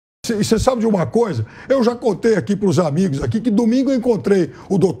você sabe de uma coisa? Eu já contei aqui para os amigos aqui que domingo eu encontrei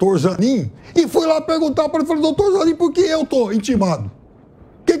o doutor Zanin e fui lá perguntar para ele, falei, doutor Zanin, por que eu estou intimado?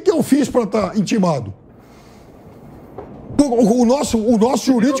 O que eu fiz para estar intimado? O nosso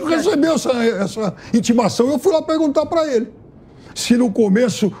jurídico recebeu essa intimação e eu fui lá perguntar para ele. Se no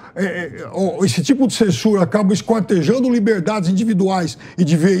começo esse tipo de censura acaba esquartejando liberdades individuais e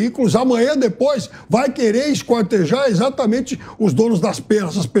de veículos, amanhã depois vai querer esquartejar exatamente os donos das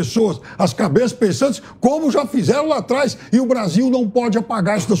penas, as pessoas, as cabeças pensantes, como já fizeram lá atrás. E o Brasil não pode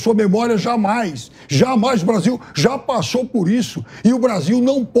apagar isso da sua memória jamais. Jamais. O Brasil já passou por isso. E o Brasil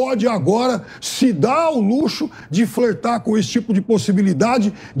não pode agora se dar ao luxo de flertar com esse tipo de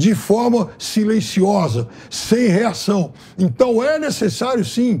possibilidade de forma silenciosa, sem reação. Então é necessário,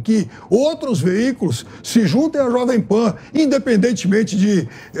 sim, que outros veículos se juntem à Jovem Pan, independentemente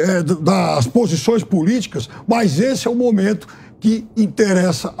das posições políticas, mas esse é o momento que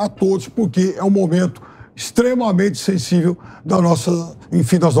interessa a todos, porque é um momento extremamente sensível das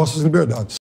nossas liberdades.